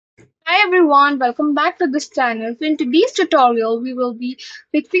everyone, welcome back to this channel. So in today's tutorial, we will be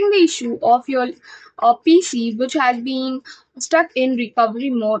fixing the issue of your PC which has been stuck in recovery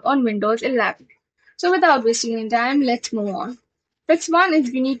mode on Windows 11. So without wasting any time, let's move on. Fix 1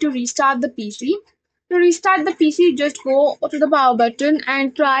 is you need to restart the PC. To restart the PC, just go to the power button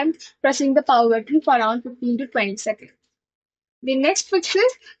and try pressing the power button for around 15 to 20 seconds. The next fix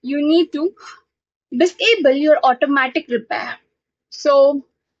is you need to disable your automatic repair. So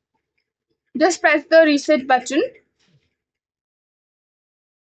just press the reset button,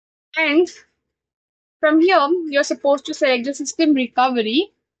 and from here you're supposed to select the system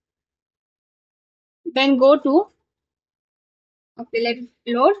recovery, then go to let it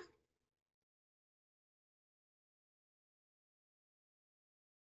load,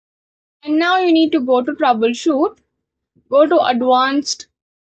 and now you need to go to troubleshoot, go to advanced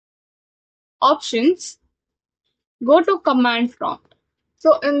options, go to command prompt.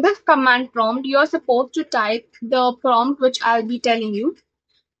 So in this command prompt you're supposed to type the prompt which I'll be telling you.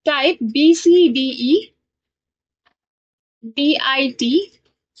 Type bcde dit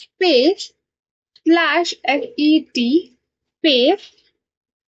space slash set space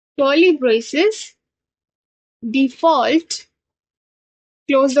curly braces default,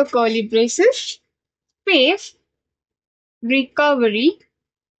 close the curly braces, space, recovery,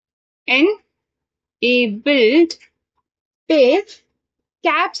 enabled, space,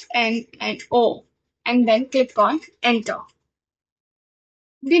 caps N and O, and then click on enter.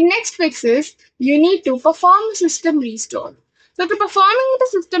 The next fix is you need to perform a system restore. So to performing the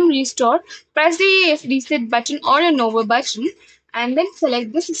system restore, press the reset button or a over button and then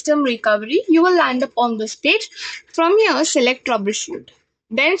select the system recovery. You will land up on this page. From here, select troubleshoot.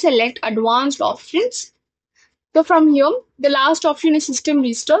 Then select advanced options. So from here, the last option is system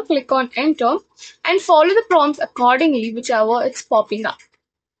restore. Click on enter and follow the prompts accordingly, whichever it's popping up.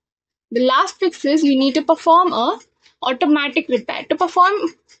 The last fix is you need to perform a automatic repair. To perform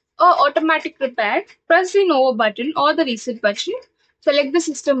a automatic repair, press the over button or the reset button. Select the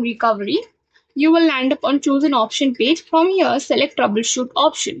system recovery. You will land up on choose an option page. From here, select troubleshoot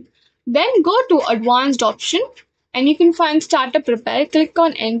option. Then go to advanced option and you can find startup repair. Click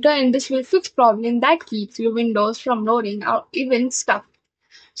on enter and this will fix problem that keeps your Windows from loading or even stuck.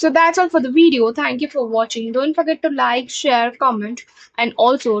 So that's all for the video. Thank you for watching. Don't forget to like, share, comment, and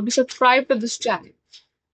also to subscribe to this channel.